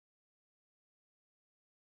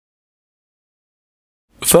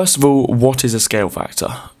First of all, what is a scale factor?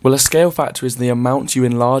 Well, a scale factor is the amount you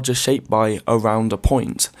enlarge a shape by around a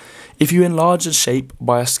point. If you enlarge a shape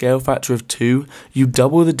by a scale factor of 2, you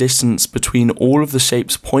double the distance between all of the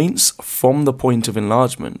shape's points from the point of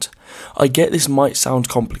enlargement. I get this might sound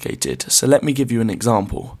complicated, so let me give you an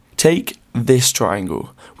example. Take this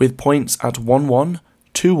triangle with points at 1, 1,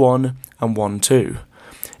 2, 1 and 1, 2.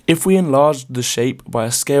 If we enlarged the shape by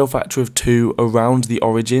a scale factor of 2 around the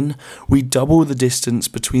origin, we double the distance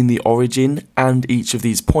between the origin and each of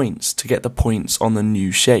these points to get the points on the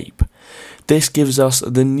new shape. This gives us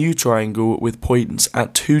the new triangle with points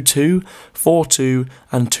at 2, 2, 4, 2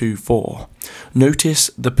 and 2, 4. Notice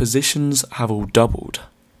the positions have all doubled.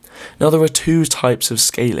 Now there are two types of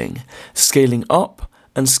scaling up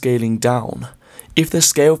and scaling down. If the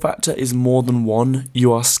scale factor is more than 1,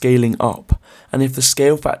 you are scaling up, and if the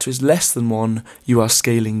scale factor is less than 1, you are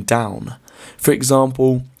scaling down. For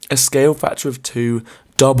example, a scale factor of 2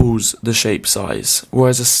 doubles the shape size,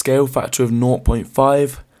 whereas a scale factor of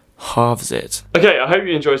 0.5 halves it. Okay, I hope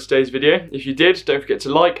you enjoyed today's video. If you did, don't forget to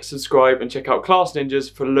like, subscribe and check out Class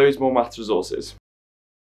Ninjas for loads more maths resources.